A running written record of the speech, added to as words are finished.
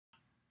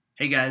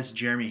Hey guys,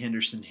 Jeremy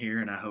Henderson here,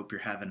 and I hope you're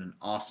having an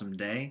awesome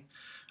day.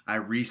 I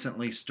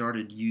recently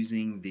started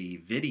using the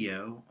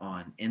video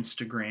on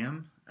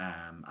Instagram.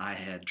 I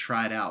had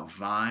tried out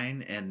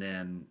Vine and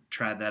then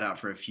tried that out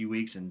for a few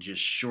weeks, and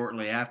just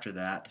shortly after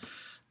that,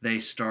 they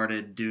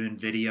started doing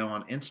video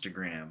on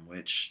Instagram,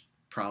 which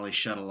probably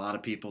shut a lot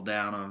of people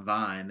down on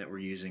Vine that were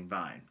using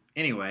Vine.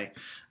 Anyway,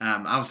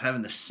 I was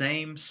having the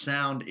same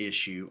sound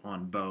issue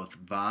on both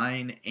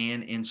Vine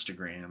and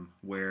Instagram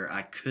where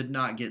I could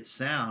not get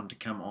sound to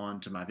come on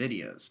to my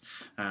videos.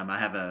 I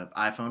have an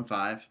iPhone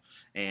 5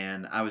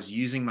 and I was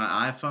using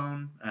my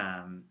iPhone,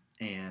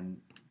 and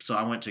so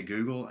I went to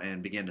Google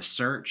and began to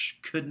search.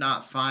 Could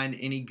not find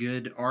any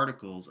good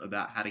articles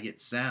about how to get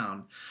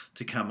sound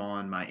to come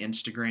on my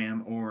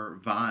Instagram or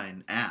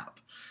Vine app.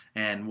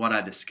 And what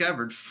I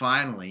discovered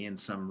finally in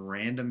some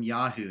random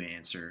Yahoo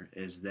answer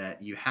is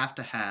that you have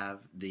to have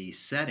the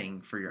setting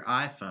for your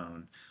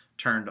iPhone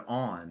turned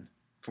on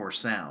for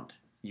sound.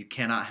 You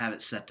cannot have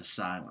it set to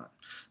silent.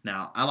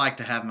 Now, I like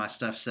to have my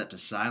stuff set to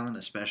silent,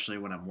 especially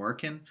when I'm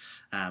working.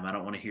 I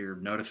don't want to hear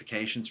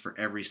notifications for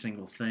every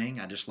single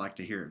thing. I just like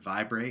to hear it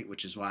vibrate,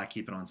 which is why I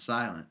keep it on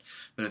silent.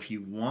 But if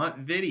you want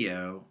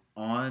video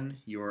on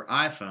your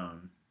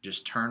iPhone,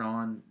 just turn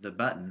on the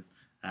button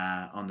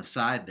on the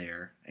side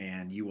there,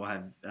 and you will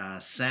have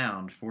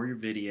sound for your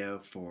video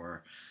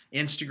for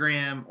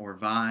Instagram or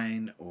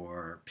Vine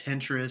or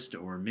Pinterest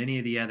or many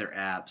of the other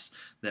apps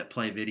that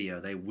play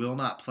video. They will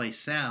not play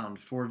sound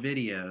for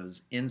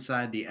videos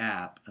inside the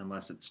app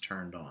unless it's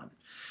turned on.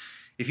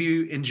 If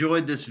you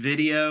enjoyed this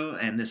video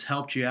and this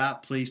helped you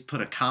out, please put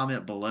a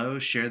comment below.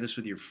 Share this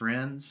with your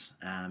friends.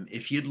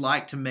 If you'd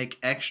like to make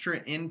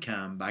extra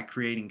income by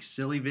creating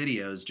silly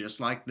videos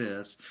just like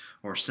this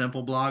or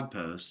simple blog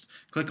posts,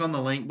 click on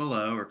the link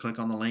below or click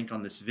on the link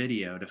on this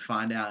video to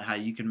find out how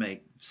you can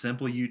make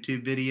simple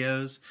YouTube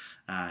videos.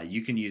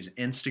 You can use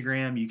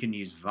Instagram, you can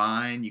use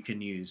Vine, you can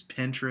use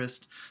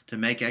Pinterest to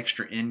make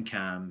extra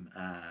income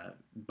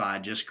by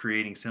just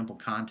creating simple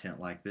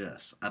content like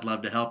this. I'd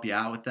love to help you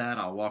out with that.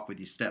 I'll walk with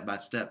you step by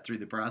step through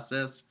the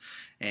process,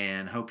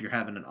 and hope you're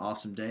having an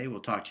awesome day. We'll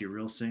talk to you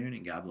real soon,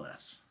 and God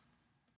bless.